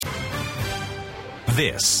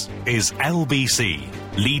This is LBC,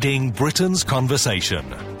 leading Britain's conversation.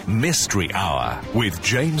 Mystery Hour with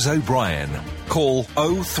James O'Brien. Call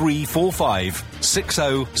 0345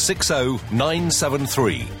 6060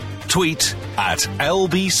 973. Tweet at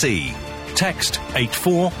LBC. Text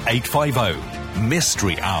 84850.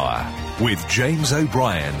 Mystery Hour with James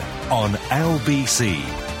O'Brien on LBC.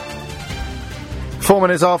 4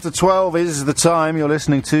 minutes after 12 is the time. You're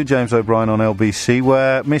listening to James O'Brien on LBC,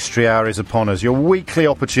 where Mystery Hour is upon us. Your weekly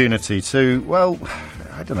opportunity to, well,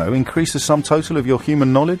 I don't know, increase the sum total of your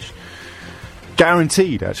human knowledge.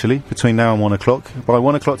 Guaranteed, actually, between now and 1 o'clock. By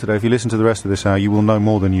 1 o'clock today, if you listen to the rest of this hour, you will know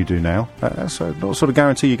more than you do now. That's not sort of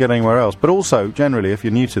guarantee you get anywhere else. But also, generally, if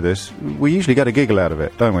you're new to this, we usually get a giggle out of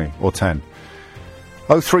it, don't we? Or 10.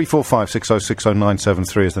 0345 6060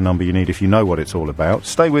 973 is the number you need if you know what it's all about.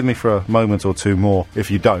 Stay with me for a moment or two more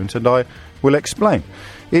if you don't, and I will explain.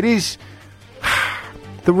 It is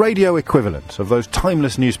the radio equivalent of those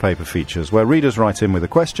timeless newspaper features where readers write in with a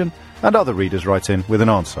question and other readers write in with an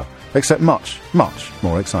answer, except much, much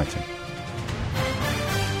more exciting.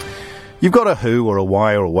 You've got a who or a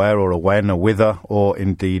why or a where or a when, a whither, or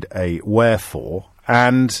indeed a wherefore,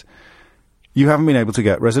 and you haven't been able to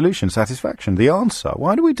get resolution, satisfaction, the answer.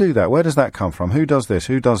 Why do we do that? Where does that come from? Who does this?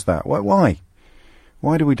 Who does that? Why?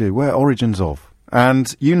 Why do we do? Where origins of?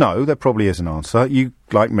 And you know there probably is an answer. You,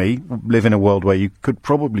 like me, live in a world where you could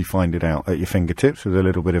probably find it out at your fingertips with a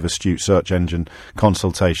little bit of astute search engine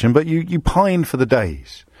consultation, but you pine for the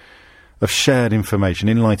days of shared information,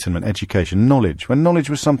 enlightenment, education, knowledge, when knowledge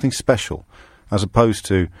was something special, as opposed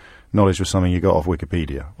to knowledge was something you got off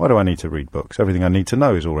Wikipedia. Why do I need to read books? Everything I need to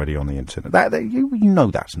know is already on the internet. You know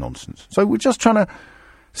that's nonsense. So we're just trying to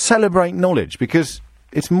celebrate knowledge, because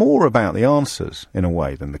it's more about the answers, in a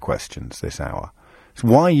way, than the questions this hour. It's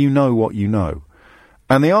why you know what you know.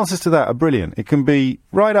 And the answers to that are brilliant. It can be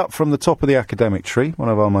right up from the top of the academic tree. One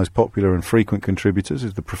of our most popular and frequent contributors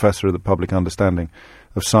is the Professor of the Public Understanding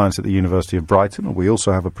of Science at the University of Brighton. We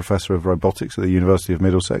also have a Professor of Robotics at the University of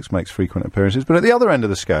Middlesex, makes frequent appearances. But at the other end of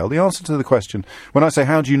the scale, the answer to the question, when I say,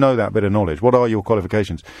 how do you know that bit of knowledge? What are your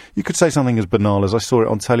qualifications? You could say something as banal as, I saw it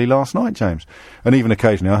on telly last night, James. And even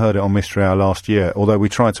occasionally, I heard it on Mystery Hour last year, although we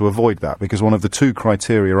tried to avoid that, because one of the two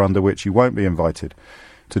criteria under which you won't be invited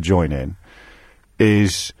to join in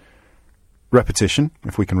is repetition,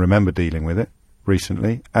 if we can remember dealing with it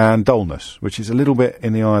recently, and dullness, which is a little bit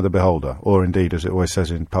in the eye of the beholder, or indeed, as it always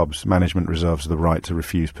says in pubs, management reserves the right to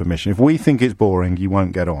refuse permission. If we think it's boring, you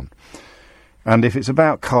won't get on. And if it's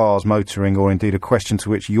about cars, motoring, or indeed a question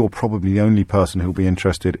to which you're probably the only person who'll be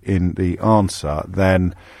interested in the answer,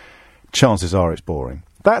 then chances are it's boring.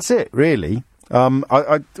 That's it, really.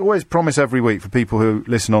 I always promise every week for people who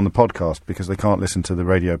listen on the podcast, because they can't listen to the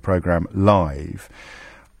radio programme live,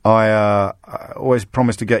 I always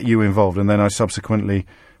promise to get you involved, and then I subsequently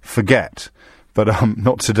forget. But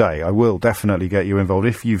not today. I will definitely get you involved.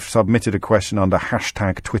 If you've submitted a question under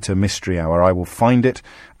hashtag Twitter Mystery Hour, I will find it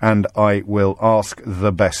and I will ask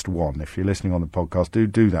the best one. If you're listening on the podcast,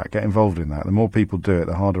 do that. Get involved in that. The more people do it,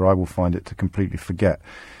 the harder I will find it to completely forget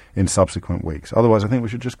in subsequent weeks. Otherwise, I think we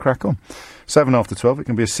should just crack on. 7 after 12. It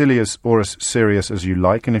can be as silly as or as serious as you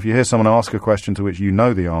like. And if you hear someone ask a question to which you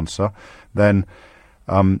know the answer, then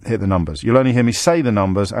hit the numbers. You'll only hear me say the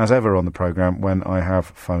numbers, as ever on the programme, when I have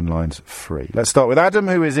phone lines free. Let's start with Adam,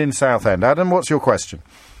 who is in Southend. Adam, what's your question?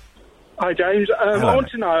 Hi, James. I want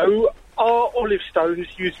to know, are olive stones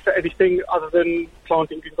used for anything other than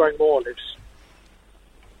planting and growing more olives?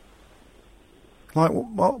 Like,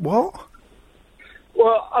 what?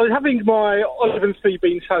 Well, I was having my olive and sea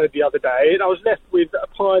bean salad the other day, and I was left with a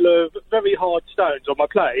pile of very hard stones on my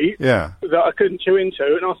plate that I couldn't chew into,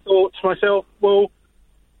 and I thought to myself, well,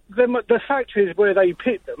 the factories where they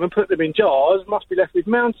pick them and put them in jars must be left with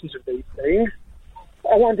mountains of these things.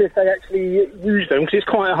 I wonder if they actually use them, because it's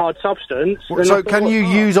quite a hard substance. So can you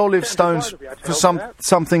use olive stones for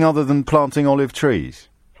something other than planting olive trees?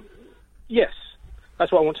 Yes.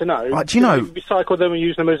 That's what I want to know. Do you know? Do they recycle them and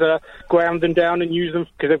use them as ground them down and use them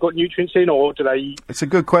because they've got nutrients in, or do they? It's a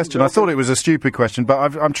good question. I thought it was a stupid question,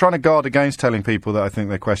 but I'm trying to guard against telling people that I think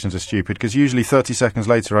their questions are stupid, because usually 30 seconds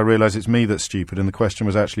later I realise it's me that's stupid and the question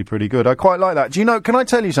was actually pretty good. I quite like that. Do you know, can I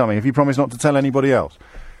tell you something if you promise not to tell anybody else?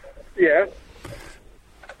 Yeah.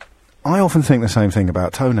 I often think the same thing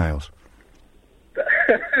about toenails.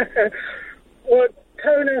 Well,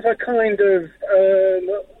 toenails are kind of...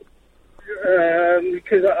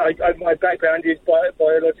 because my background is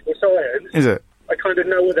biological science. Is it? I kind of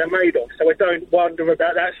know what they're made of, so I don't wonder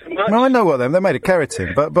about that so much. No, I know what they're made of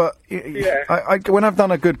keratin, but yeah. I when I've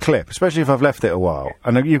done a good clip, especially if I've left it a while,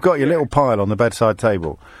 and you've got your little pile on the bedside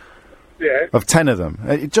table, of 10 of them.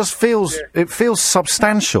 It just feels it feels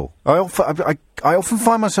substantial. I often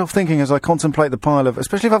find myself thinking as I contemplate the pile of,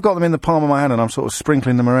 especially if I've got them in the palm of my hand and I'm sort of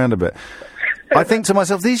sprinkling them around a bit. I think to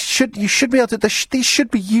myself, you should be able to. These should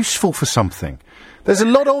be useful for something. There's a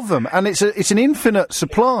lot of them, and it's an infinite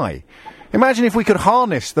supply. Imagine if we could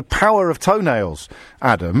harness the power of toenails,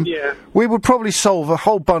 Adam. Yeah. We would probably solve a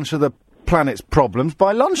whole bunch of the planet's problems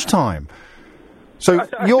by lunchtime. So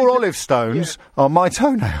your olive stones are my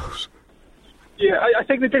toenails. Yeah, I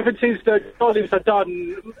think the difference is that olives are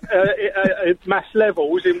done at mass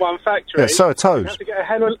levels in one factory. Yeah, so are toes. You have to get a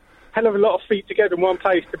hell of a lot of feet together in one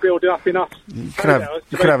place to build up enough. You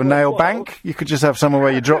could have a nail bank. You could just have somewhere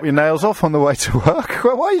where you drop your nails off on the way to work.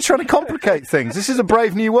 Why are you trying to complicate things? This is a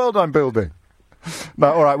brave new world I'm building.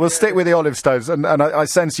 No, all right, we'll stick with the olive stones, and I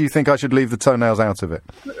sense you think I should leave the toenails out of it.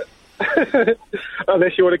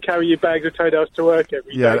 Unless you want to carry your bags of toenails to work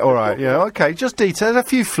every day. Yeah, all right, yeah, okay. Just details, a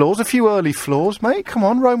few flaws, a few early flaws, mate. Come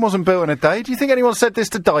on, Rome wasn't built in a day. Do you think anyone said this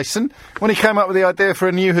to Dyson when he came up with the idea for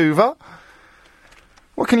a new Hoover?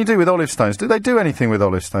 What can you do with olive stones? Do they do anything with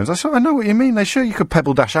olive stones? I know what you mean. They sure you could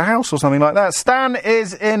pebble dash a house or something like that. Stan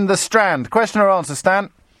is in the Strand. Question or answer, Stan?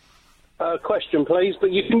 Question, please.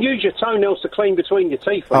 But you can use your toenails to clean between your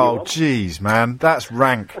teeth. Oh, jeez, man. That's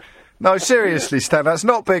rank. No, seriously, Stan, that's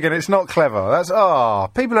not big and it's not clever. That's,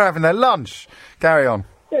 people are having their lunch. Carry on.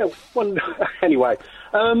 Yeah, well, anyway.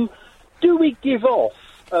 Do we give off...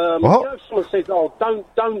 what? You know, someone says,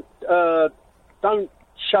 don't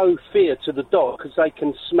show fear to the dog because they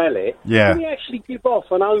can smell it. Yeah. Do we actually give off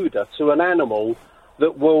an odour to an animal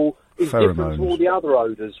that is different to all the other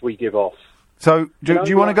odours we give off? So, do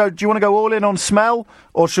you want to go all in on smell,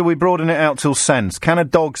 or should we broaden it out till sense? Can a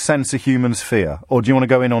dog sense a human's fear, or do you want to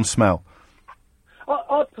go in on smell?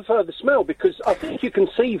 I'd prefer the smell because I think you can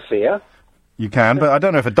see fear. You can, but I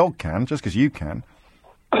don't know if a dog can, just because you can.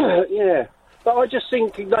 Yeah. But I just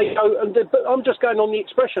think they go, but I'm just going on the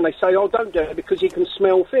expression. They say, don't do it because you can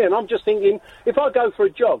smell fear. And I'm just thinking, if I go for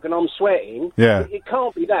a jog and I'm sweating, it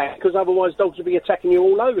can't be that, because otherwise dogs will be attacking you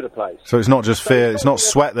all over the place. So it's not just fear, it's not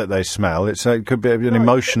sweat that they smell, it could be an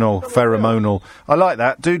emotional, pheromonal... I like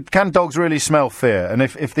that. Can dogs really smell fear? And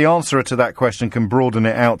if the answer to that question can broaden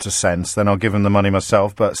it out to sense, then I'll give him the money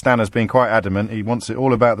myself. But Stan has been quite adamant. He wants it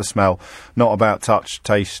all about the smell, not about touch,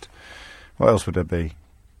 taste. What else would there be?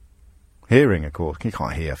 Hearing, of course. You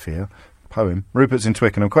can't hear fear. Poem. Rupert's in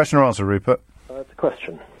Twickenham. Question or answer, Rupert? It's a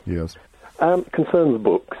question. Yes. Concerns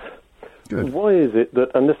books. Good. Why is it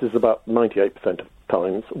that, and this is about 98% of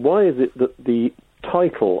times, why is it that the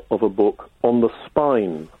title of a book on the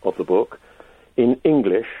spine of the book, in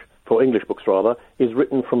English, for English books rather, is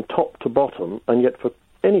written from top to bottom, and yet for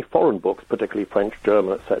any foreign books, particularly French,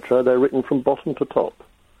 German, etc., they're written from bottom to top?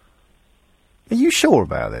 Are you sure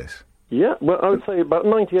about this? Yeah, well, I would say about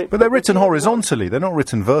 98%. But they're written horizontally, they're not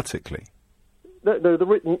written vertically. They're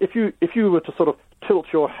written, if you were to sort of tilt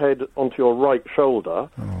your head onto your right shoulder,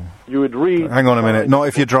 you would read... Hang on a minute, not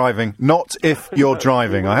if you're driving. Not if you're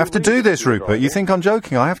driving. I have to do this, Rupert. You think I'm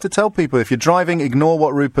joking? I have to tell people, if you're driving, ignore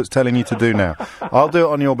what Rupert's telling you to do now. I'll do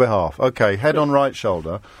it on your behalf. OK, head on right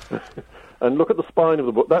shoulder. And look at the spine of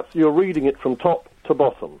the book. You're reading it from top to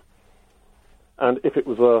bottom. And if it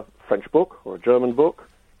was a French book or a German book,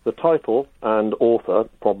 the title and author,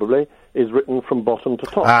 probably, is written from bottom to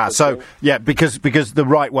top. Because the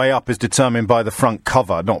right way up is determined by the front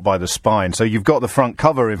cover, not by the spine. So you've got the front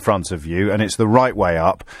cover in front of you, and it's the right way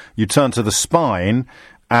up. You turn to the spine,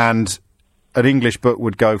 and an English book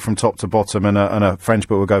would go from top to bottom, and a French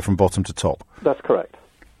book would go from bottom to top. That's correct.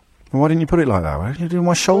 Well, why didn't you put it like that? Why did you do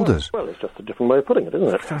my shoulders? Well, it's just a different way of putting it, isn't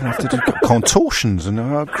it? I have to do contortions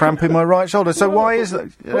and cramping my right shoulder. So why is that?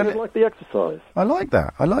 I like the exercise. I like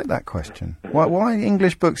that. I like that question. Why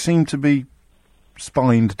English books seem to be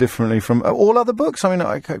spined differently from all other books? I mean,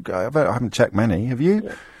 I haven't checked many. Have you?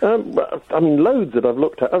 I mean, loads that I've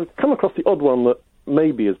looked at. I've come across the odd one that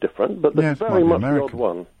maybe is different, but that's very much the odd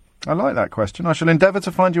one. I like that question. I shall endeavour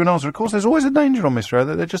to find you an answer. Of course, there's always a danger on Mr. O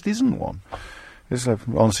that there just isn't one. This is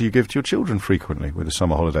an answer you give to your children frequently with the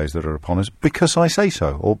summer holidays that are upon us, because I say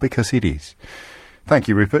so, or because it is. Thank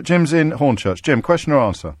you, Rupert. Jim's in Hornchurch. Jim, question or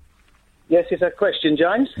answer? Yes, it's a question,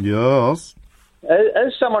 James. Yes.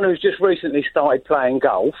 As someone who's just recently started playing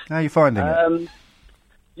golf... How are you finding it?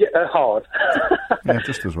 Yeah, hard. Yeah,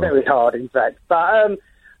 just as well. Very hard, in fact. But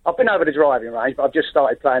I've been over the driving range, but I've just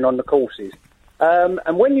started playing on the courses.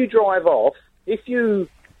 And when you drive off, if you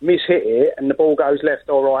miss-hit it and the ball goes left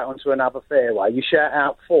or right onto another fairway, you shout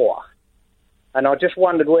out 4. And I just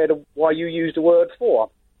wondered why you used the word 4.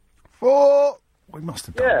 4! We must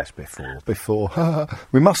have done this before.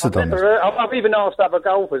 We must have done this. I've even asked other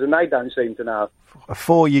golfers and they don't seem to know.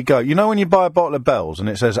 Afore you go. You know when you buy a bottle of Bell's and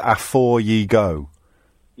it says, afore ye go?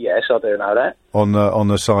 Yes, I do know that. On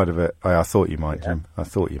the side of it. I thought you might, Jim. I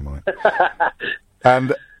thought you might.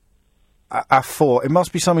 And afore, it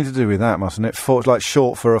must be something to do with that, mustn't it? For, like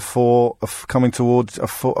short for afore, coming towards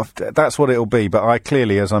afore. That's what it'll be, but I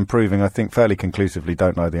clearly, as I'm proving, I think fairly conclusively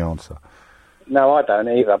don't know the answer. No, I don't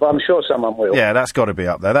either, but I'm sure someone will. Yeah, that's got to be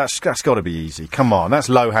up there. That's got to be easy. Come on, that's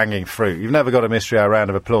low-hanging fruit. You've never got a mystery hour round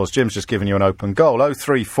of applause. Jim's just given you an open goal.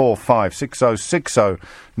 0345 6060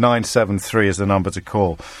 973 is the number to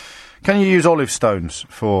call. Can you use olive stones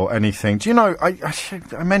for anything? Do you know,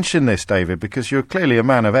 I mention this, David, because you're clearly a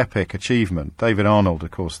man of epic achievement. David Arnold, of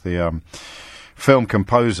course, the film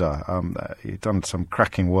composer. He's done some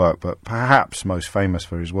cracking work, but perhaps most famous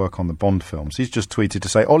for his work on the Bond films. He's just tweeted to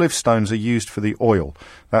say, olive stones are used for the oil.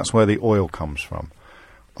 That's where the oil comes from.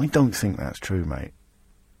 I don't think that's true, mate.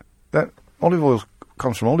 That olive oil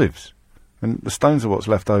comes from olives, and the stones are what's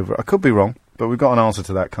left over. I could be wrong, but we've got an answer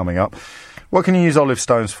to that coming up. What can you use olive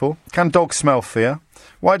stones for? Can dogs smell fear?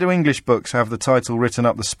 Why do English books have the title written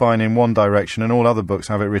up the spine in one direction and all other books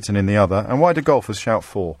have it written in the other? And why do golfers shout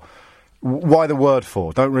for? Why the word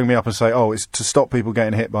for? Don't ring me up and say, oh, it's to stop people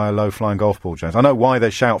getting hit by a low-flying golf ball, James. I know why they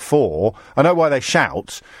shout for. I know why they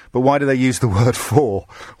shout, but why do they use the word for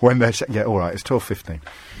when they're... Yeah, all right, it's 12:15.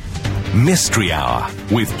 Mystery Hour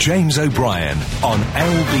with James O'Brien on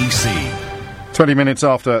LBC. 20 minutes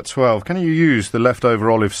after 12. Can you use the leftover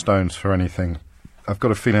olive stones for anything? I've got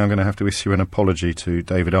a feeling I'm going to have to issue an apology to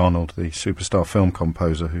David Arnold, the superstar film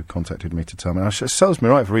composer who contacted me to tell me. It serves me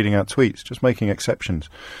right for reading out tweets, just making exceptions.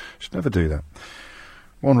 Should never do that.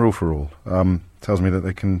 One rule for all. Tells me that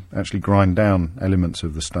they can actually grind down elements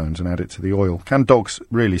of the stones and add it to the oil. Can dogs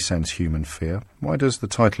really sense human fear? Why does the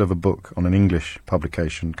title of a book on an English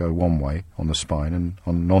publication go one way on the spine and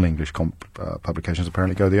on non-English publications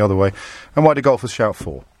apparently go the other way? And why do golfers shout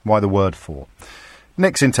for? Why the word for?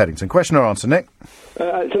 Nick's in Teddington. Question or answer, Nick?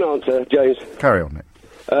 It's an answer, James. Carry on, Nick.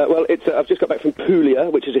 Well, I've just got back from Puglia,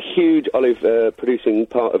 which is a huge olive producing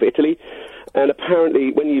part of Italy. And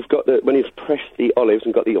apparently, when you've pressed the olives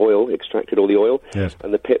and got the oil, extracted all the oil, yes,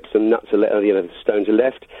 and the pips and nuts are the stones are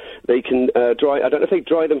left, they can dry. I don't know if they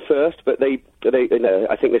dry them first, but they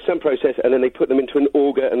I think there's some process, and then they put them into an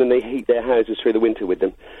auger, and then they heat their houses through the winter with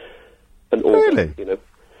them. An auger, really? you know.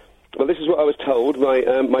 Well, this is what I was told.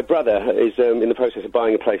 My brother is in the process of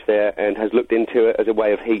buying a place there and has looked into it as a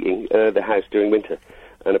way of heating the house during winter,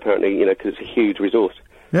 and apparently, because it's a huge resource.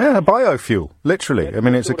 Yeah, biofuel, literally. Yeah, I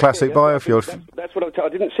mean, it's a classic biofuel. That's what I was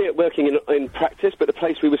told. I didn't see it working in practice, but the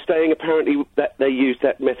place we were staying, apparently, that they used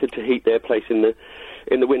that method to heat their place in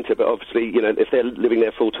the winter. But obviously, if they're living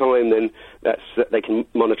there full time, then they can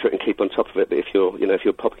monitor it and keep on top of it. But if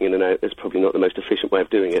you're popping in and out, it's probably not the most efficient way of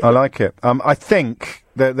doing it. I like it. I think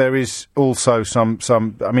that there is also some.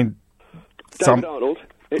 I mean, David Arnold.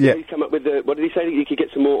 Yeah. He's come up with what did he say? That you could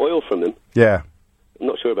get some more oil from them. Yeah. I'm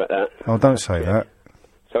not sure about that. Oh, don't say that.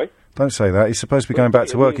 Sorry? Don't say that. He's supposed to be going back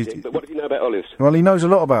to work. But what do you know about olives? Well, he knows a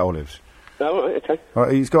lot about olives. Oh, all right,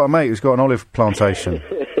 okay. He's got a mate who's got an olive plantation.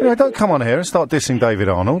 Don't come on here and start dissing David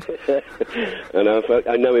Arnold.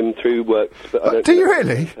 I know him through work, but I don't. Do you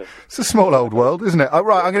really? It's a small old world, isn't it?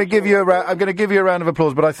 Right, I'm going to give you a round of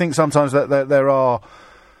applause, but I think sometimes that there are.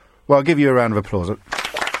 Well, I'll give you a round of applause.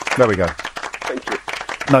 There we go. Thank you.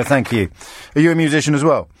 No, thank you. Are you a musician as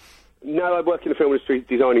well? No, I work in the film industry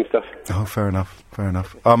designing stuff. Oh, fair enough.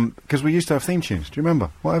 Because we used to have theme tunes. Do you remember?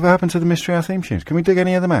 Whatever happened to the Mystery Hour theme tunes? Can we dig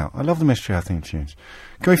any of them out? I love the Mystery Hour theme tunes.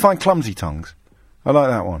 Can we find Clumsy Tongues? I like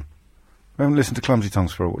that one. We haven't listened to Clumsy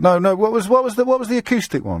Tongues for a while. No. What was the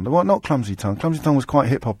acoustic one? Not Clumsy Tongue. Clumsy Tongue was quite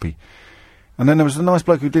hip hoppy. And then there was a nice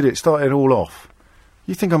bloke who did it. Started it all off.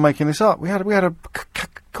 You think I'm making this up? We had a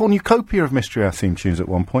cornucopia of Mystery Hour theme tunes at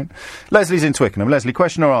one point. Leslie's in Twickenham. Leslie,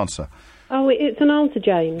 question or answer? Oh, it's an answer,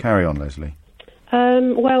 James. Carry on, Leslie.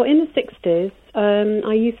 Well, in the 60s,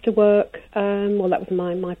 I used to work, that was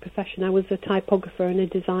my profession. I was a typographer and a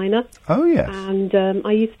designer. Oh, yes. And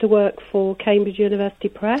I used to work for Cambridge University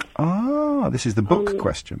Press. Ah, this is the book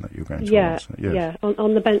question that you're going to answer. Yes. Yeah,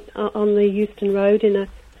 on the Euston Road in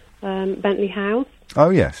a Bentley House. Oh,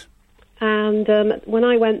 yes. And when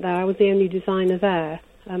I went there, I was the only designer there.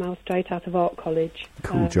 I was straight out of art college.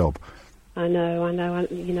 Cool job. I know.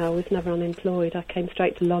 I was never unemployed. I came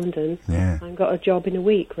straight to London. Yeah. And got a job in a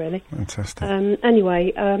week, really. Fantastic.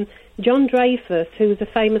 Anyway, John Dreyfus, who was a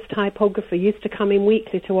famous typographer, used to come in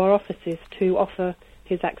weekly to our offices to offer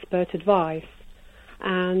his expert advice.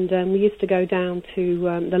 And we used to go down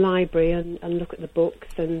to the library and look at the books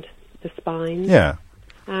and the spines. Yeah.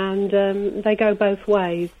 And they go both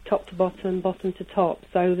ways, top to bottom, bottom to top,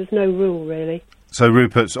 so there's no rule, really. So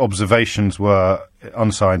Rupert's observations were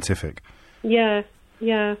unscientific? Yeah,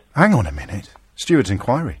 yeah. Hang on a minute. Steward's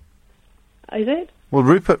inquiry. Is it? Well,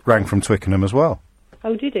 Rupert rang from Twickenham as well.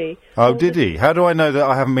 Oh, did he? Oh, did he? How do I know that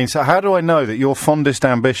I haven't been... How do I know that your fondest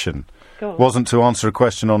ambition wasn't to answer a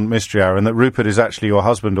question on Mystery Hour and that Rupert is actually your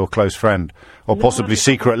husband or close friend or possibly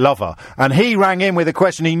secret lover? And he rang in with a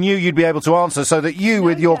question he knew you'd be able to answer so that you,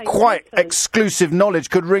 with your quite exclusive knowledge,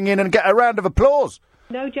 could ring in and get a round of applause.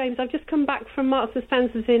 No, James, I've just come back from Marks and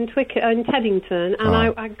Spencer's in Teddington, and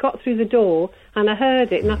I got through the door and I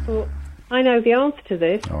heard it and I thought, I know the answer to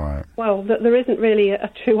this. All right. Well, there isn't really a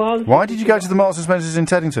true answer. Why did you go to the Marks and Spencer's in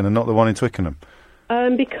Teddington and not the one in Twickenham?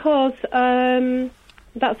 Because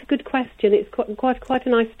that's a good question. It's quite a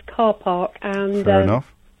nice car park, and fair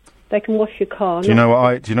enough. They can wash your car. Do you know what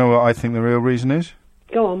I think the real reason is?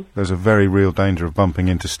 Go on. There's a very real danger of bumping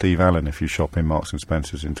into Steve Allen if you shop in Marks and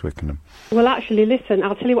Spencer's in Twickenham. Well, actually, listen,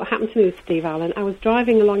 I'll tell you what happened to me with Steve Allen. I was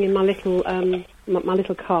driving along in my little my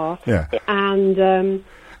little car, and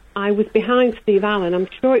I was behind Steve Allen. I'm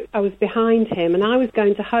sure I was behind him, and I was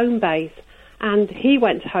going to home base, and he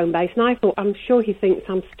went to home base, and I thought, I'm sure he thinks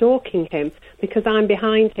I'm stalking him because I'm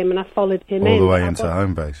behind him, and I followed him in. All the way into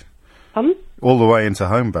home base? Pardon? All the way into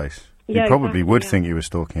home base? Yeah, he probably would think you were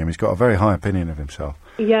stalking him. He's got a very high opinion of himself.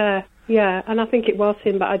 Yeah, and I think it was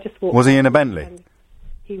him, but I just walked... Was he in a Bentley?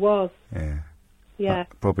 He was. Yeah.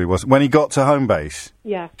 Probably was. When he got to home base,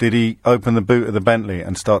 did he open the boot of the Bentley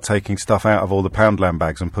and start taking stuff out of all the Poundland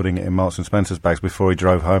bags and putting it in Marks and Spencer's bags before he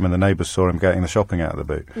drove home and the neighbours saw him getting the shopping out of the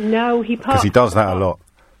boot? No, he parked... Because he does that a lot.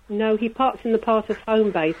 No, he parked in the part of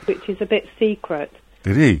home base, which is a bit secret.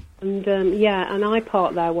 Did he? And, and I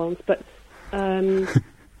parked there once, but...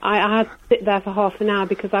 I had to sit there for half an hour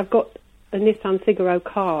because I've got a Nissan Figaro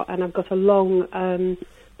car and I've got a long,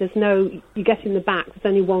 you get in the back, there's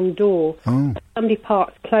only one door. Oh. If somebody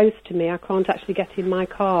parks close to me, I can't actually get in my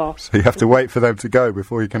car. So you have to wait for them to go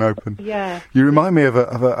before you can open. Yeah. You remind me of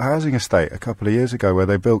a housing estate a couple of years ago where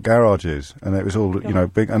they built garages and it was all,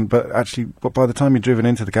 big, but actually by the time you'd driven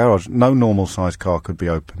into the garage, no normal-sized car could be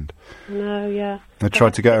opened. No, yeah. They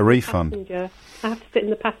tried to get a refund. I have to sit in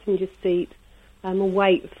the passenger seat and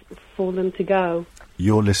wait for them to go.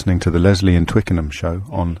 You're listening to the Leslie and Twickenham show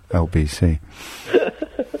on LBC.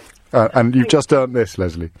 And you've just earned this,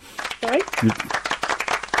 Leslie. Sorry?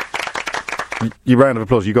 Your round of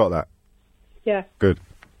applause, you got that? Yeah. Good.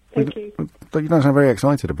 Thank you. You don't sound very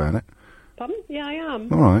excited about it. Pardon? Yeah, I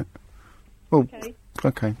am. All right. Well,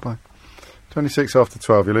 okay, bye. 26 after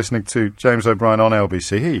 12, you're listening to James O'Brien on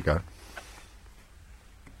LBC. Here you go.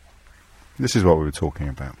 This is what we were talking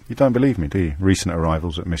about. You don't believe me, do you? Recent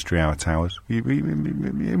arrivals at Mystery Hour Towers. Here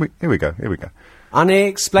we go.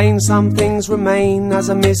 Unexplained, some things remain as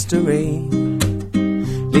a mystery,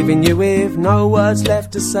 leaving you with no words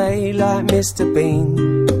left to say, like Mr. Bean.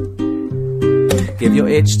 Give your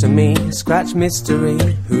itch to me, scratch mystery.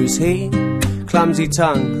 Who's he? Clumsy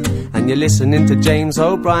tongue. And you're listening to James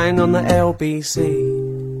O'Brien on the LBC.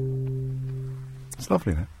 It's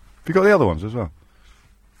lovely, that. Have you got the other ones as well?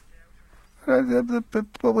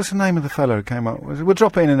 What was the name of the fellow who came up? We'll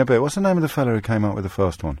drop it in a bit. What's the name of the fellow who came up with the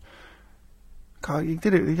first one? He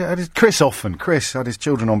did it. He had Chris Offen. Chris had his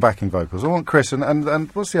children on backing vocals. I want Chris and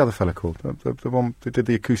what's the other fellow called? The one who did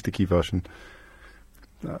the acoustic-y version.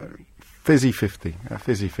 Fizzy 50.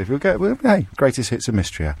 Fizzy 50. Hey, greatest hits of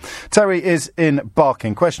Mystery Hour. Terry is in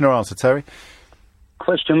Barking. Question or answer, Terry?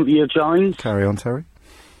 Question for you, James. Carry on, Terry.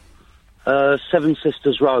 Seven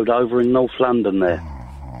Sisters Road over in North London there.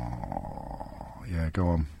 Yeah, go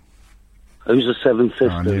on. Who's the Seven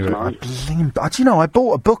Sisters, mate? I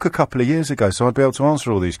bought a book a couple of years ago, so I'd be able to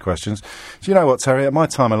answer all these questions. Do you know what, Terry? At my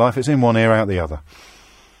time of life, it's in one ear, out the other.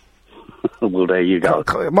 Well, there you go.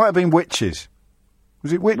 It might have been witches.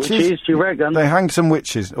 Was it witches? Witches, do you reckon? They hanged some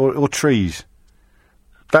witches, or trees.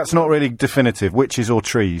 That's not really definitive, witches or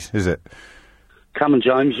trees, is it? Come on,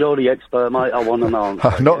 James, you're the expert, mate. I want an answer.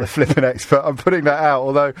 I'm not the flipping expert. I'm putting that out,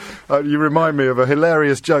 although you remind me of a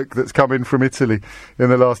hilarious joke that's come in from Italy in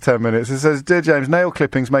the last 10 minutes. It says, Dear James, nail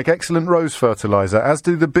clippings make excellent rose fertiliser, as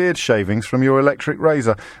do the beard shavings from your electric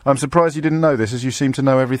razor. I'm surprised you didn't know this, as you seem to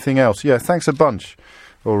know everything else. Yeah, thanks a bunch,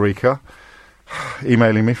 Ulrika.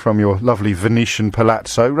 Emailing me from your lovely Venetian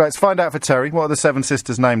palazzo. Right, let's find out for Terry. What are the Seven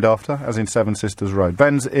Sisters named after, as in Seven Sisters Road?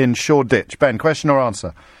 Ben's in Shoreditch. Ben, question or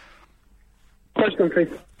answer? Question, please.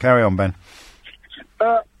 Carry on, Ben.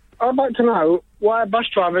 I'd like to know why bus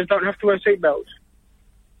drivers don't have to wear seatbelts.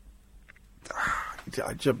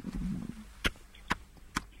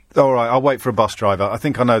 All right, I'll wait for a bus driver. I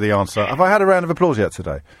think I know the answer. Have I had a round of applause yet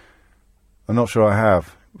today? I'm not sure I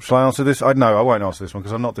have. Shall I answer this? No, I won't answer this one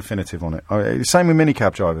because I'm not definitive on it. Same with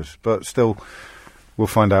minicab drivers, but still, we'll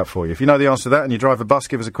find out for you. If you know the answer to that and you drive a bus,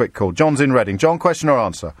 give us a quick call. John's in Reading. John, question or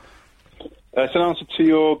answer? It's an answer to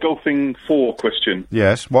your golfing for question.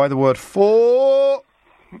 Yes. Why the word for?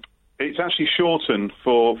 It's actually shortened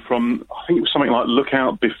from, I think it was something like look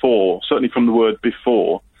out before, certainly from the word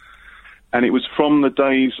before. And it was from the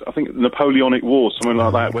days, I think, Napoleonic Wars, something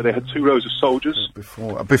like that, where they had 2 rows of soldiers.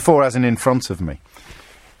 Before as in front of me?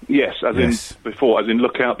 Yes, in before, as in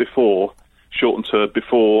look out before, shortened to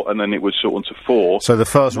before, and then it was shortened to for. So the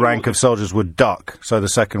first rank of soldiers would duck, so the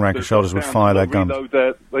second rank of soldiers would fire their guns.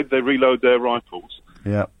 They reload their rifles.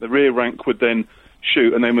 Yeah. The rear rank would then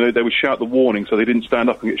shoot, and then they would shout the warning so they didn't stand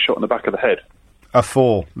up and get shot in the back of the head. A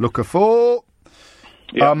for. Look a for.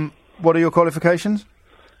 Yeah. What are your qualifications?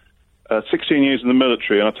 16 years in the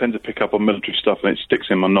military, and I tend to pick up on military stuff, and it sticks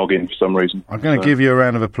in my noggin for some reason. I'm going to give you a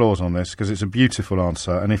round of applause on this, because it's a beautiful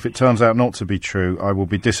answer, and if it turns out not to be true, I will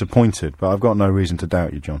be disappointed, but I've got no reason to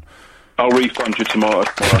doubt you, John. I'll refund you tomorrow.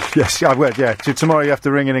 Yes, I will, yeah. Tomorrow you have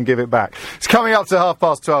to ring in and give it back. It's coming up to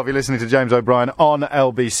 12:30. You're listening to James O'Brien on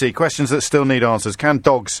LBC. Questions that still need answers. Can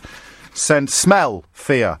dogs smell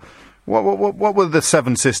fear? What were the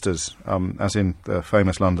Seven Sisters, as in the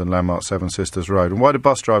famous London landmark Seven Sisters Road? And why do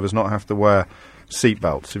bus drivers not have to wear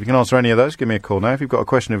seatbelts? If you can answer any of those, give me a call now. If you've got a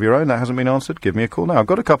question of your own that hasn't been answered, give me a call now. I've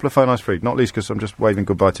got a couple of phone lines free, not least because I'm just waving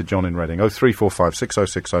goodbye to John in Reading. 0345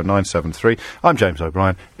 6060 973. I'm James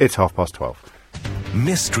O'Brien. It's 12:30.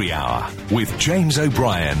 Mystery Hour with James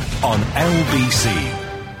O'Brien on LBC.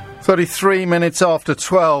 33 minutes after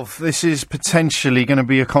 12. This is potentially going to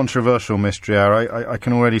be a controversial mystery hour. I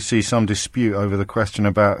can already see some dispute over the question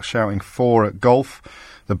about shouting for at golf.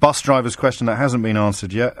 The bus driver's question that hasn't been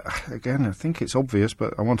answered yet. Again, I think it's obvious,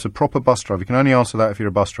 but I want a proper bus driver. You can only answer that if you're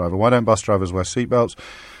a bus driver. Why don't bus drivers wear seatbelts?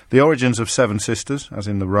 The origins of Seven Sisters, as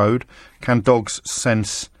in the road. Can dogs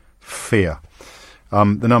sense fear?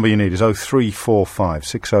 The number you need is 0345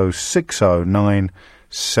 6060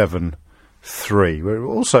 973. We're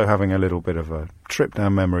also having a little bit of a trip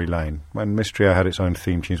down memory lane. When Mystery Hour had its own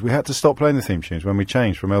theme tunes, we had to stop playing the theme tunes when we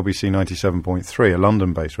changed from LBC 97.3, a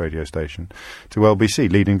London-based radio station, to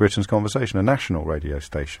LBC, Leading Britain's Conversation, a national radio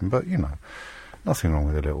station. But, you know, nothing wrong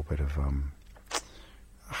with a little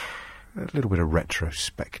bit of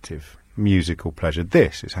retrospective musical pleasure.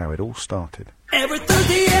 This is how it all started. Every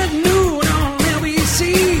Thursday at noon on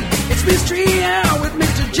LBC, it's Mystery Hour with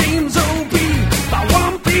Mr. James O.B. By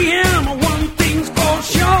 1 p.m. one thing's for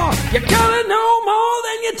sure, you're gonna know more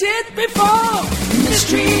than you did before.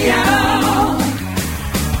 Mystery Hour,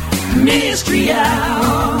 Mystery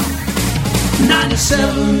Hour,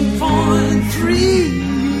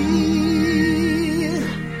 97.3.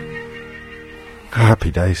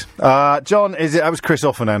 Happy days. John, that was Chris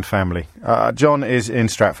Offenand family. John is in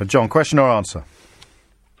Stratford. John, question or answer?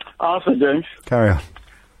 Answer, James. Carry on.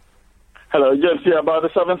 Hello, James, here about the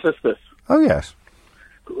Seven Sisters. Oh, yes.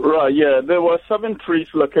 Right, yeah, there were 7 trees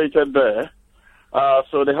located there,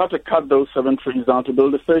 so they had to cut those 7 trees down to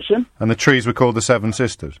build the station. And the trees were called the Seven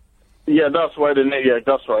Sisters? Yeah, that's why the name, yeah,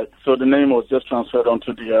 that's right. So the name was just transferred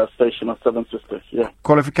onto the station of Seven Sisters, yeah.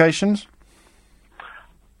 Qualifications?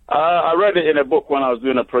 I read it in a book when I was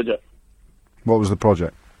doing a project. What was the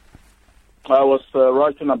project? I was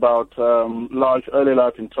writing about early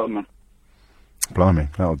life in Tottenham. Blimey,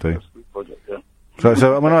 that'll do. Project, yeah.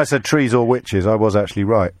 So when I said trees or witches, I was actually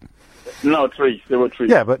right. No, trees. They were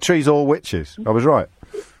trees. Yeah, but trees or witches. I was right.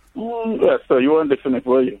 Yeah, so you weren't definitive,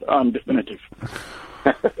 were you? I'm definitive.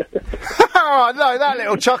 Oh, no, that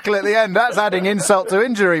little chuckle at the end, that's adding insult to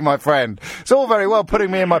injury, my friend. It's all very well putting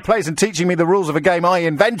me in my place and teaching me the rules of a game I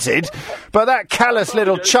invented, but that callous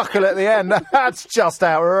little chuckle at the end, that's just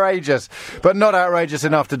outrageous. But not outrageous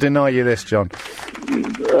enough to deny you this, John.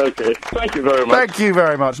 Okay, thank you very much. Thank you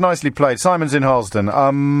very much. Nicely played. Simon's in Harlesden.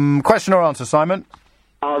 Question or answer, Simon?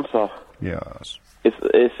 Answer. Yes.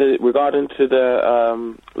 It's regarding to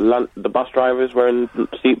the bus drivers wearing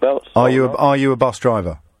seatbelts. Are you a bus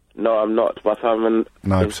driver? No, I'm not, but I'm an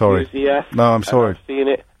sorry. enthusiast. No, I'm sorry. I've seen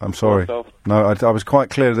it. I'm sorry. Myself. No, I was quite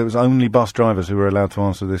clear that it was only bus drivers who were allowed to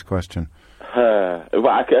answer this question. But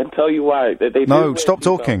I can tell you why. No, stop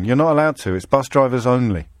talking. You're not allowed to. It's bus drivers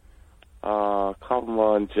only. Oh, come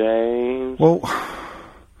on, James. Well,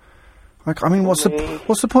 I mean, what's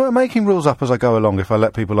the point of making rules up as I go along if I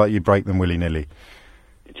let people like you break them willy-nilly?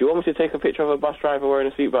 Do you want me to take a picture of a bus driver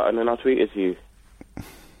wearing a seatbelt and then I'll tweet it to you?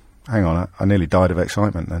 Hang on, I nearly died of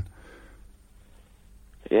excitement then.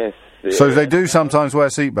 Yes. So they do sometimes wear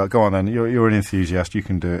seatbelt. Go on then, you're an enthusiast, you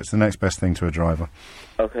can do it. It's the next best thing to a driver.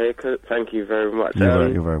 Okay, thank you very much.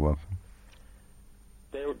 You're very welcome.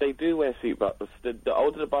 They do wear seatbelts. The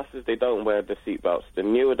older the buses, they don't wear the seatbelts. The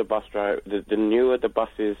newer the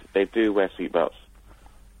buses, they do wear seatbelts.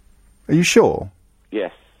 Are you sure?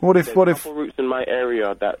 Yes. There's a couple routes in my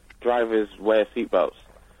area that drivers wear seatbelts.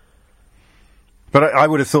 But I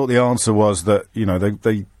would have thought the answer was that, you know,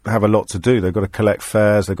 they have a lot to do. They've got to collect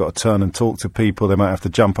fares, they've got to turn and talk to people, they might have to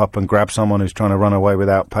jump up and grab someone who's trying to run away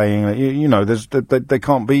without paying. You know, they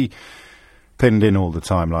can't be pinned in all the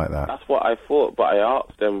time like that. That's what I thought, but I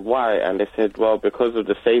asked them why, and they said, well, because of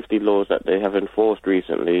the safety laws that they have enforced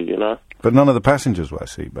recently, you know. But none of the passengers wear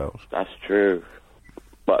seatbelts. That's true.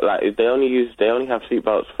 But, like, they only have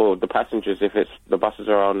seatbelts for the passengers if the buses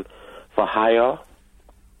are on for hire.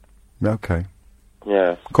 Okay.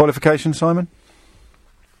 Yeah. Qualification, Simon?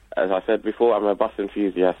 As I said before, I'm a bus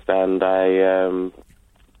enthusiast, and I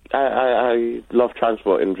love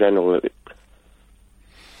transport in general.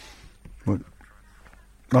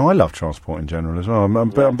 No, I love transport in general as well.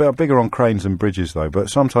 I'm bigger on cranes and bridges, though,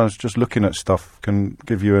 but sometimes just looking at stuff can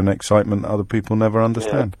give you an excitement that other people never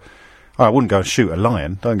understand. Yeah. I wouldn't go and shoot a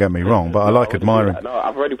lion, don't get me wrong, but I like admiring... No,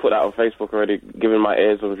 I've already put that on Facebook already, given my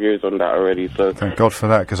ears and views on that already, so... Thank God for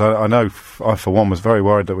that, because I know, I for one was very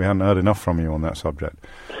worried that we hadn't heard enough from you on that subject.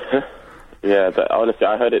 Yeah, but honestly,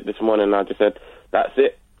 I heard it this morning and I just said, that's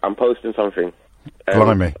it, I'm posting something.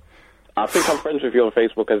 Blimey. I think I'm friends with you on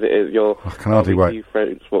Facebook as it is your... I can hardly wait.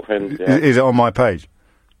 Facebook friends, yeah. Is it on my page?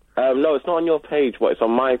 No, it's not on your page, it's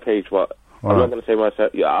on my page, I'm not going to say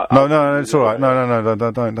myself. Yeah, no, it's all right.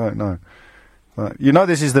 No, don't. You know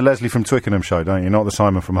this is the Leslie from Twickenham show, don't you? Not the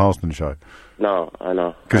Simon from Harlesden show. No, I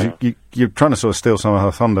know. Because you're trying to sort of steal some of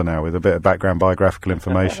her thunder now with a bit of background biographical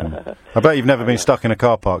information. I bet you've never been stuck in a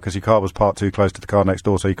car park because your car was parked too close to the car next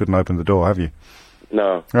door so you couldn't open the door, have you?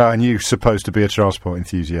 No. Oh, and you're supposed to be a transport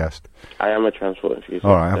enthusiast. I am a transport enthusiast.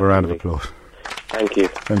 All right, have a round of applause. Thank you.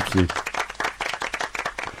 Thank you.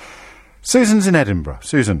 Susan's in Edinburgh.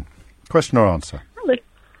 Susan, question or answer? Hello.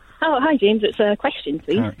 Oh, hi, James. It's a question,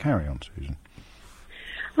 please. Carry on, Susan.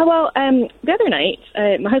 Oh, well, the other night,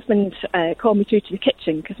 my husband called me through to the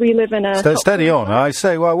kitchen because we live in a... Steady on. I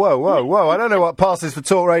say, whoa. I don't know what passes for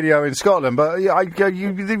talk radio in Scotland, but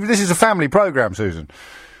this is a family programme, Susan.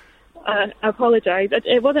 I apologise.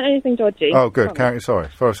 It wasn't anything dodgy. Oh, good. Sorry.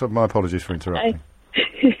 My apologies for interrupting.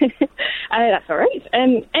 That's all right.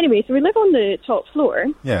 Anyway, so we live on the top floor.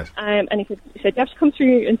 Yes. And he said, you have to come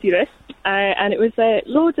through and see this. And it was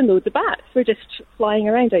loads and loads of bats were just flying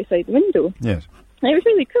around outside the window. Yes. And it was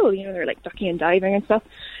really cool, they were like ducking and diving and stuff.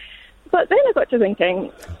 But then I got to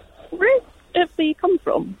thinking, where did they come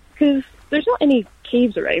from? Because there's not any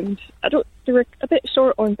caves around. They were a bit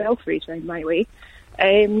short on belfries around my way.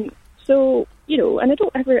 So, and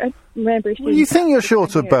I remember seeing... Well, you think you're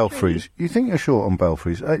short of belfries? You think you're short on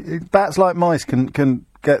belfries? Bats like mice can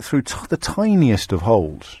get through the tiniest of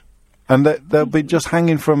holes. And they'll be just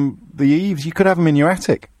hanging from the eaves. You could have them in your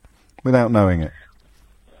attic without knowing it.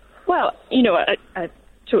 Well, I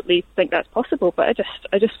totally think that's possible, but I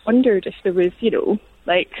just wondered if there was,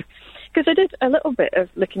 because I did a little bit of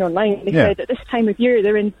looking online. They said at this time of year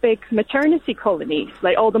they're in big maternity colonies,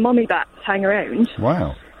 like all the mummy bats hang around.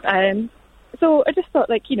 Wow. So I just thought,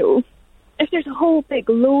 if there's a whole big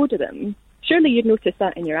load of them, surely you'd notice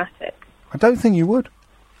that in your attic. I don't think you would.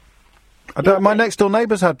 My next door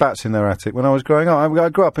neighbours had bats in their attic when I was growing up. I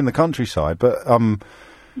grew up in the countryside, but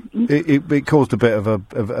it caused a bit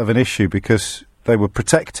of an issue because they were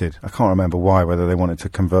protected. I can't remember why, whether they wanted to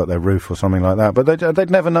convert their roof or something like that. But they'd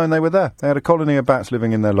never known they were there. They had a colony of bats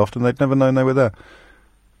living in their loft, and they'd never known they were there.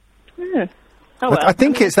 Yeah. Oh, well. I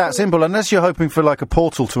think it's that simple, unless you're hoping for like a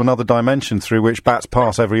portal to another dimension through which bats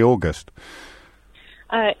pass every August.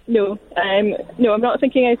 No, I'm not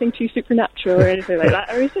thinking anything too supernatural or anything like that.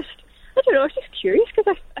 I was just curious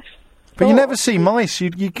because I But you never see mice.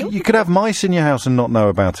 You could have mice in your house and not know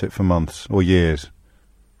about it for months or years.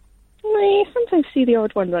 I sometimes see the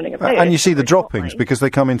odd one running about. And you see the droppings because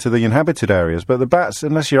they come into the inhabited areas. But the bats,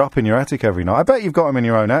 unless you're up in your attic every night, I bet you've got them in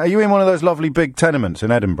your own. Are you in one of those lovely big tenements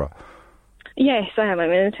in Edinburgh? Yes, I am.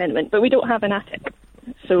 I'm in a tenement, but we don't have an attic.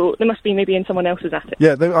 So they must be maybe in someone else's attic.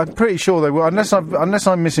 Yeah, I'm pretty sure they will. Unless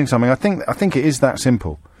I'm missing something, I think it is that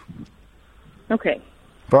simple. Okay.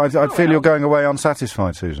 But I feel you're going away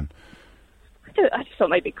unsatisfied, Susan. I just thought it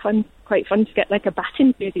might be quite fun to get like a bat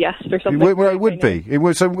enthusiast or something. Well, it would be. It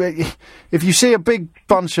would. So, if you see a big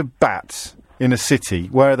bunch of bats in a city,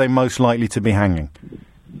 where are they most likely to be hanging?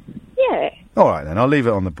 Yeah. All right then, I'll leave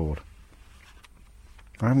it on the board.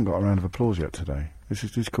 I haven't got a round of applause yet today.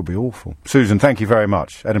 This could be awful. Susan, thank you very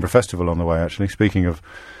much. Edinburgh Festival on the way, actually. Speaking of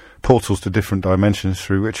portals to different dimensions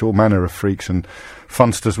through which all manner of freaks and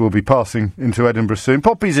funsters will be passing into Edinburgh soon.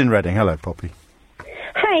 Poppy's in Reading. Hello, Poppy.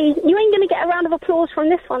 Hey, you ain't going to get a round of applause from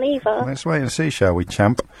this one either. Let's wait and see, shall we,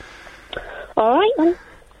 champ? All right, then.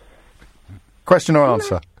 Question or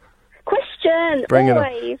answer? Question. Bring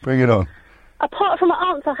always. it on. Bring it on. Apart from an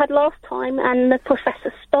answer I had last time, and the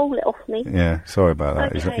professor stole it off me. Yeah, sorry about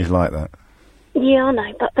that. Okay. He's like that. Yeah, I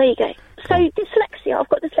know, but there you go. So, dyslexia. I've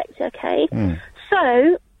got dyslexia, okay?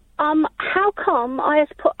 So, how come I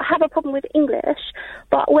have a problem with English,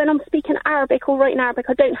 but when I'm speaking Arabic or writing Arabic,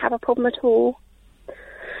 I don't have a problem at all?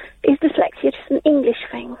 Is dyslexia just an English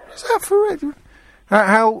thing? Is that for it?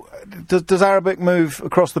 How does Arabic move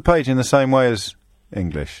across the page in the same way as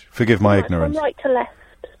English? Forgive my ignorance. From right to left.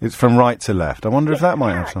 It's from right to left. I wonder if that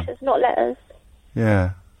might have something. Not letters.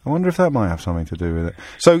 Yeah, I wonder if that might have something to do with it.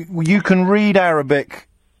 So you can read Arabic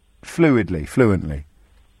fluently.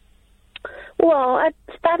 Well,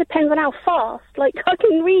 that depends on how fast. Like, I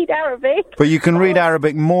can read Arabic. But you can read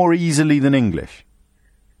Arabic more easily than English.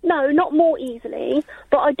 No, not more easily,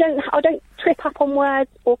 but I don't trip up on words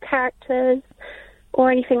or characters or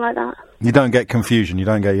anything like that. You don't get confusion. You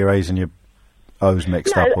don't get your A's and your O's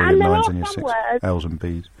mixed up, or your 9s and your 6 L's and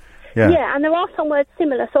B's. Yeah, and there are some words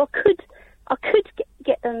similar, so I could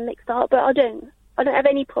get them mixed up, but I don't have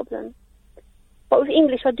any problem. But with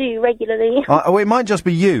English, I do regularly. It might just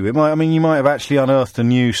be you. You might have actually unearthed a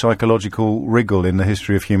new psychological wriggle in the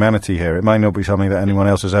history of humanity here. It may not be something that anyone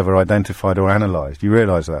else has ever identified or analysed. You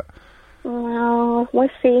realise that? Well, we'll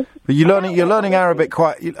see. But you're learning Arabic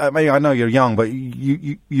quite. I know you're young, but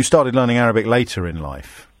you started learning Arabic later in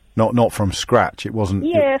life, not from scratch. It wasn't.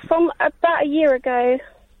 Yeah, from about a year ago.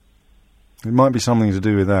 It might be something to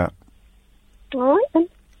do with that. All right then.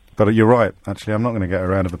 But you're right, actually, I'm not going to get a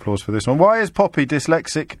round of applause for this one. Why is Poppy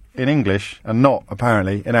dyslexic in English and not,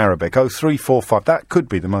 apparently, in Arabic? 0345, that could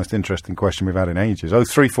be the most interesting question we've had in ages.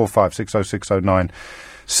 0345 60609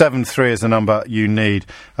 73 is the number you need.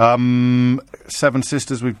 Seven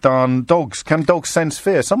Sisters we've done. Dogs. Can dogs sense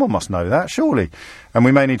fear? Someone must know that, surely. And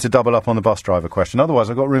we may need to double up on the bus driver question. Otherwise,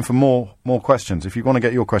 I've got room for more questions. If you want to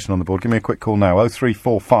get your question on the board, give me a quick call now.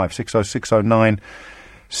 0345 60609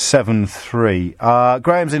 73.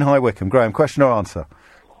 Graham's in High Wycombe. Graham, question or answer?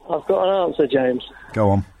 I've got an answer, James. Go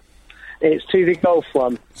on. It's to the golf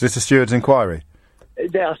one. Is this a steward's inquiry?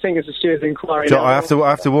 Yeah, I think it's a steward's inquiry. John, I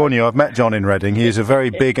have to warn you, I've met John in Reading. He is a very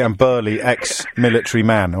big and burly ex-military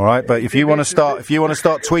man, all right? But if you want to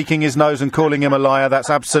start tweaking his nose and calling him a liar, that's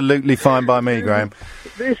absolutely fine by me, Graham.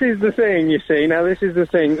 This is the thing, you see. Now, this is the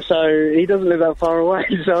thing. So, he doesn't live that far away,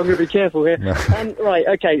 so I'm going to be careful here. Right,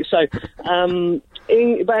 okay, so,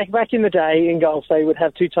 back in the day, in golf, they would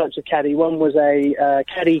have two types of caddy. One was a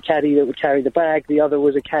caddy that would carry the bag. The other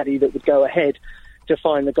was a caddy that would go ahead to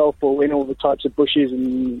find the golf ball in all the types of bushes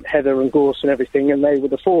and heather and gorse and everything, and they were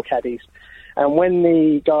the four caddies. And when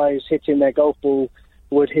the guys hitting their golf ball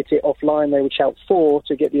would hit it offline, they would shout four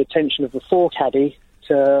to get the attention of the four caddy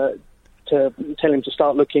to tell him to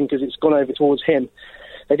start looking because it's gone over towards him.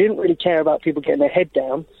 They didn't really care about people getting their head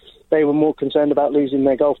down. They were more concerned about losing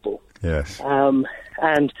their golf ball. Yes.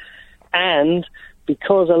 And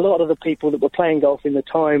because a lot of the people that were playing golf in the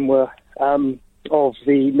time were of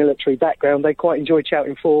the military background, they quite enjoyed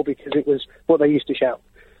shouting four because it was what they used to shout.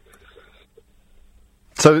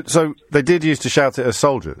 So they did used to shout it as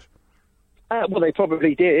soldiers? Well, they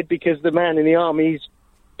probably did, because the man in the army's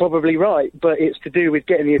probably right, but it's to do with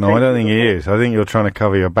getting the attention. No, I don't think he is. I think you're trying to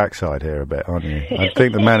cover your backside here a bit, aren't you? I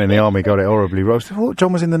think the man in the army got it horribly wrong. Oh,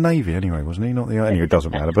 John was in the Navy anyway, wasn't he? Not the Anyway, it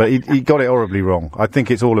doesn't matter, but he got it horribly wrong. I think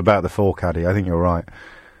it's all about the four caddy. I think you're right.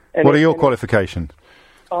 What are your qualifications?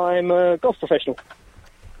 I'm a golf professional,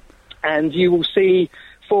 and you will see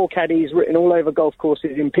four caddies written all over golf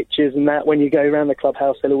courses in pictures and that. When you go around the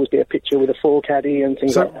clubhouse, there'll always be a picture with a four caddy and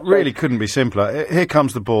things like that. Really couldn't be simpler. Here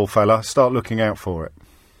comes the ball, fella. Start looking out for it.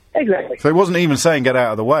 Exactly. So it wasn't even saying get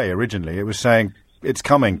out of the way originally. It was saying it's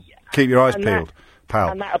coming. Keep your eyes peeled,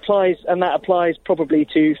 pal. And that applies probably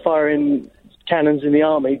to firing cannons in the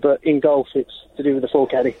army, but in golf it's to do with the four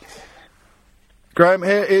caddy. Graham,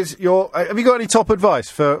 here is your... have you got any top advice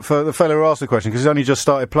for the fellow who asked the question? Because he's only just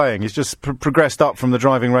started playing. He's just progressed up from the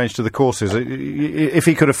driving range to the courses. If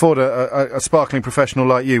he could afford a sparkling professional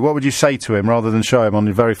like you, what would you say to him rather than show him on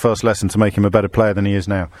your very first lesson to make him a better player than he is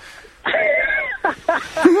now?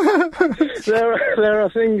 There are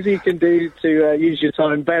things you can do to use your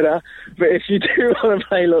time better, but if you do want to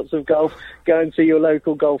play lots of golf, go and see your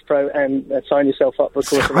local golf pro and sign yourself up for a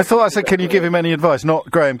course. I thought I said, can you give him any advice? Not,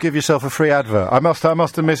 Graham, give yourself a free advert. I must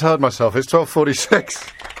have misheard myself. It's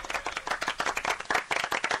 12:46.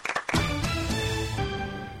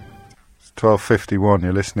 It's 12:51.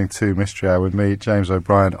 You're listening to Mystery Hour with me, James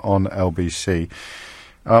O'Brien, on LBC.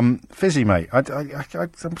 Fizzy, mate,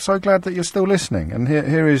 I'm so glad that you're still listening. And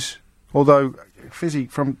here is, although Fizzy,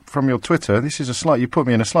 from your Twitter, this is you put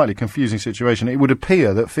me in a slightly confusing situation. It would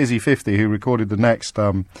appear that Fizzy50, who recorded the next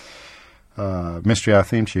Mystery Hour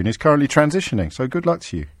theme tune, is currently transitioning. So good luck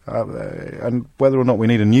to you. And whether or not we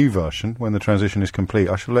need a new version when the transition is complete,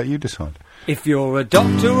 I shall let you decide. If you're a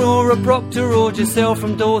doctor or a proctor or just sell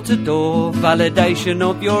from door to door, validation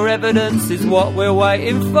of your evidence is what we're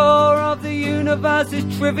waiting for. Of the universe's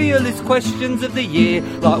trivialist questions of the year,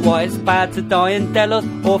 like why it's bad to die in Delos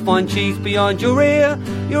or find cheese behind your ear.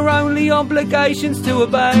 Your only obligation's to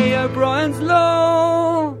obey O'Brien's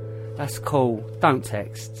law. That's cool. Don't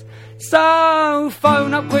text. So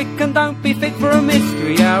phone up quick and don't be fit for a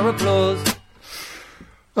mystery hour. Applause.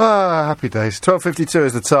 Happy days. 12:52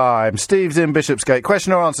 is the time. Steve's in Bishopsgate.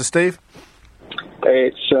 Question or answer, Steve?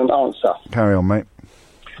 It's an answer. Carry on, mate.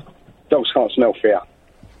 Dogs can't smell fear.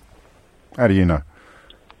 How do you know?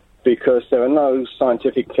 Because there are no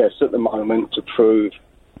scientific tests at the moment to prove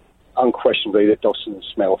unquestionably that dogs can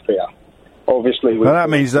smell fear. Obviously, well, that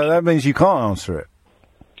means you can't answer it.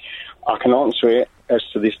 I can answer it as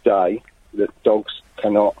to this day that dogs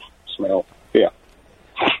cannot smell fear.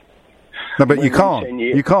 No, but you can't.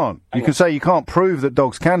 You can't. You can say you can't prove that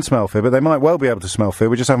dogs can smell fear, but they might well be able to smell fear.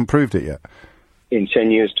 We just haven't proved it yet. In 10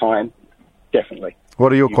 years' time, definitely.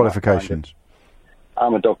 What are your qualifications?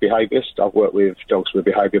 I'm a dog behaviourist. I've worked with dogs with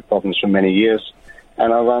behaviour problems for many years,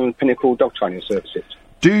 and I run Pinnacle Dog Training Services.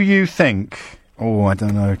 Do you think... Oh, I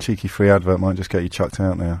don't know. Cheeky free advert might just get you chucked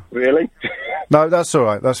out now. Really? No, that's all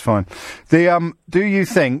right. That's fine. Do you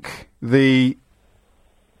think the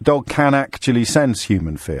dog can actually sense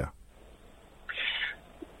human fear?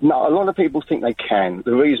 No, a lot of people think they can.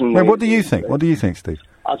 The reason... What do you think? What do you think, Steve?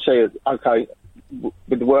 I'd say, OK,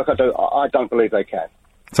 with the work I do, I don't believe they can.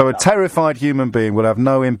 So a terrified human being will have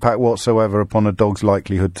no impact whatsoever upon a dog's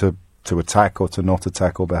likelihood to attack or to not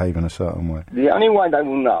attack or behave in a certain way? The only way they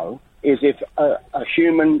will know is if a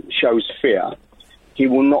human shows fear, he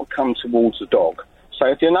will not come towards the dog. So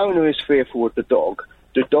if the owner is fearful of the dog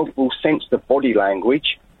will sense the body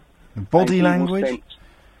language. Body language?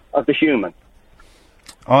 Of the human.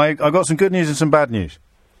 I've got some good news and some bad news.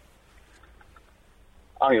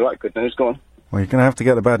 Oh, you like good news? Go on. Well, you're going to have to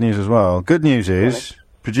get the bad news as well. Good news is,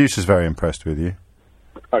 producer's very impressed with you.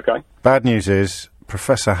 Okay. Bad news is,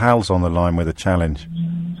 Professor Hal's on the line with a challenge.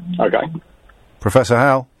 Okay. Professor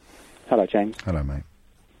Hal. Hello, James. Hello, mate.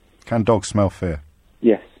 Can dogs smell fear?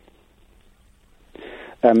 Yes.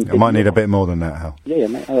 I might need a bit more than that, Hal. Yeah,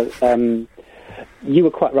 mate. You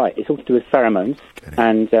were quite right. It's all to do with pheromones,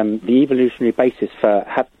 and the evolutionary basis for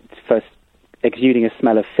exuding a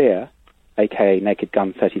smell of fear, aka Naked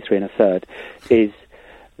Gun 33 1/3, is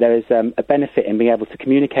there is a benefit in being able to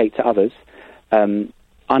communicate to others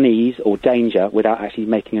unease or danger without actually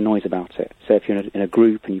making a noise about it. So if you're in a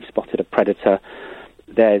group and you've spotted a predator,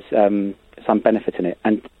 there's some benefit in it.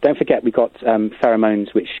 And don't forget, we've got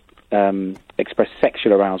pheromones which express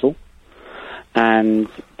sexual arousal. And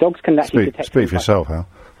dogs can actually detect... Speak for yourself, Hal.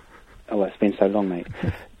 Oh, it's been so long, mate.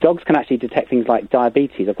 Dogs can actually detect things like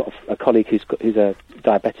diabetes. I've got a colleague who's a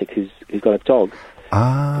diabetic who's got a dog.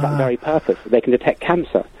 For that very purpose. They can detect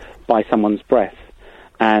cancer by someone's breath.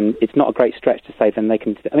 And it's not a great stretch to say then they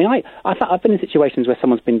can... I mean, I've been in situations where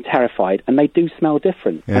someone's been terrified and they do smell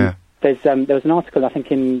different. Yeah. And there was an article, I think,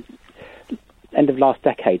 in end of last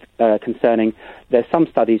decade concerning there's some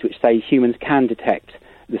studies which say humans can detect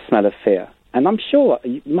the smell of fear. And I'm sure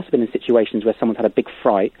you must have been in situations where someone's had a big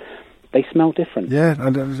fright. They smell different. Yeah.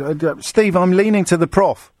 Steve, I'm leaning to the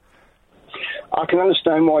prof. I can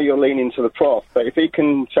understand why you're leaning to the prof, but if he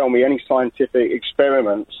can tell me any scientific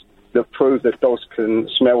experiments that prove that dogs can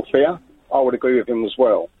smell fear, I would agree with him as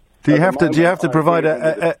well. Do you have to provide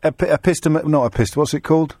what's it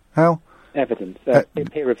called, Hal? Evidence.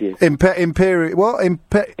 Peer review.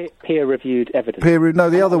 Peer-reviewed evidence.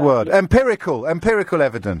 The other word. Empirical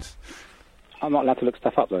evidence. I'm not allowed to look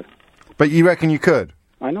stuff up, though. But you reckon you could?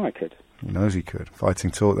 I know I could. He knows he could.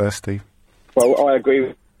 Fighting talk there, Steve. Well, I agree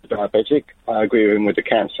with the diabetic. I agree with him with the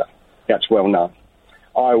cancer. That's well known.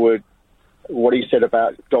 What he said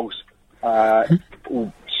about dogs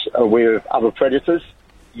aware of other predators,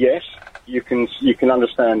 yes, you can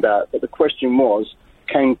understand that. But the question was,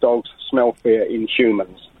 can dogs smell fear in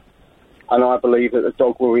humans? And I believe that the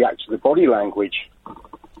dog will react to the body language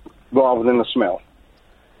rather than the smell.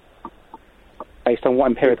 Based on what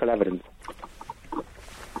empirical evidence?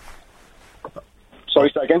 Sorry,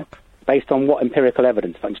 say again? Based on what empirical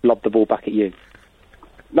evidence? If I just lob the ball back at you.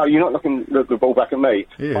 No, you're not looking the ball back at me.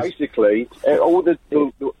 Basically,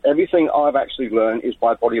 everything I've actually learned is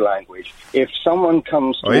by body language. If someone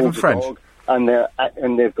comes towards even French. a dog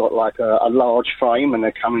and they've got like a large frame and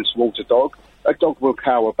they're coming towards a dog will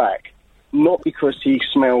cower back. Not because he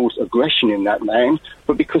smells aggression in that man,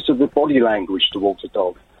 but because of the body language towards a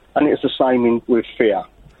dog. And it's the same with fear.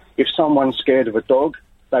 If someone's scared of a dog,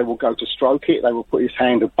 they will go to stroke it, they will put his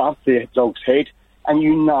hand above the dog's head, and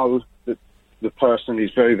you know that the person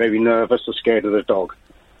is very, very nervous or scared of the dog.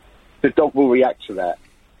 The dog will react to that.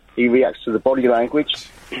 He reacts to the body language,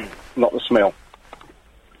 not the smell.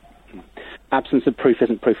 Absence of proof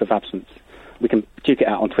isn't proof of absence. We can duke it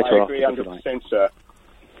out on Twitter. I agree 100%, sir.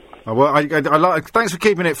 Oh, well, I like. Thanks for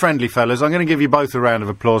keeping it friendly, fellas. I'm going to give you both a round of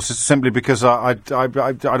applause, simply because I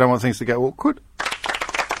don't want things to get awkward.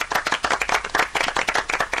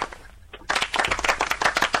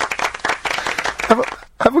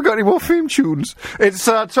 Have we got any more theme tunes? It's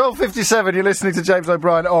 12:57. You're listening to James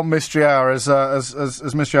O'Brien on Mystery Hour as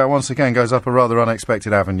Mystery Hour once again goes up a rather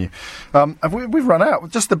unexpected avenue. We've run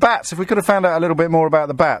out. Just the bats. If we could have found out a little bit more about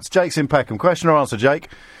the bats. Jake's in Peckham. Question or answer, Jake?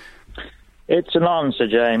 It's an answer,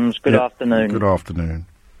 James. Good afternoon. Good afternoon.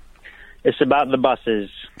 It's about the buses.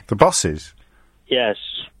 The buses? Yes.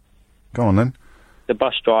 Go on then. The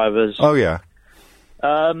bus drivers. Oh yeah.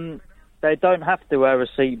 They don't have to wear a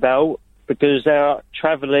seatbelt because they're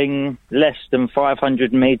travelling less than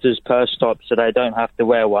 500 metres per stop, so they don't have to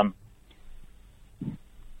wear one.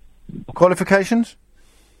 Qualifications?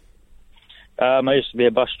 I used to be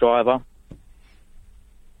a bus driver.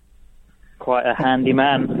 Quite a handy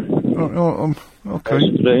man. Okay.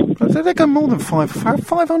 They go more than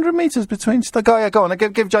 500 metres between... Go on,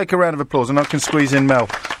 give Jake a round of applause and I can squeeze in Mel.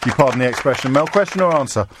 You pardon the expression. Mel, question or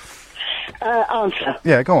answer? Answer.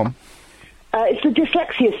 Yeah, go on. It's the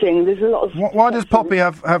dyslexia thing. There's a lot of... Why does Poppy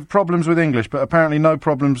have problems with English, but apparently no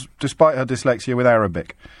problems, despite her dyslexia, with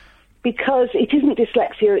Arabic? Because it isn't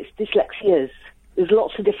dyslexia, it's dyslexias. There's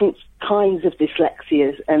lots of different kinds of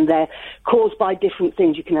dyslexias, and they're caused by different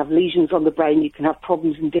things. You can have lesions on the brain, you can have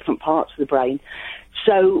problems in different parts of the brain.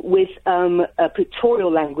 So with a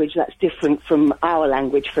pictorial language, that's different from our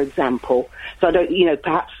language, for example. So I don't,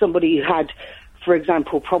 perhaps somebody who had, for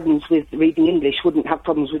example, problems with reading English wouldn't have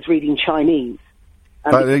problems with reading Chinese.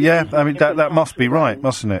 Yeah, I mean, that must be right,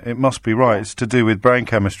 mustn't it? It must be right. It's to do with brain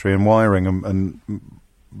chemistry and wiring and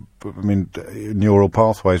neural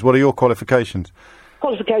pathways. What are your qualifications?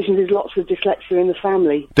 Qualifications is lots of dyslexia in the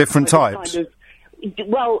family. Different types?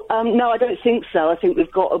 No, I don't think so. I think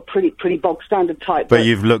we've got a pretty bog standard type. But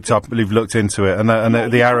you've looked into it, and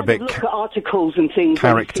the Arabic look at articles and things.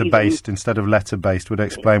 Character-based instead of letter-based would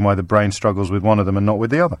explain why the brain struggles with one of them and not with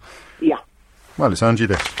the other. Yeah. Well, it's earned you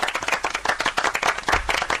this.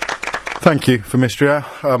 Thank you for Mystery Hour.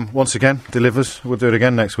 Once again, delivers. We'll do it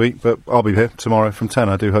again next week, but I'll be here tomorrow from 10.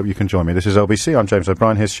 I do hope you can join me. This is LBC. I'm James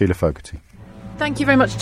O'Brien. Here's Sheila Fogarty. Thank you very much.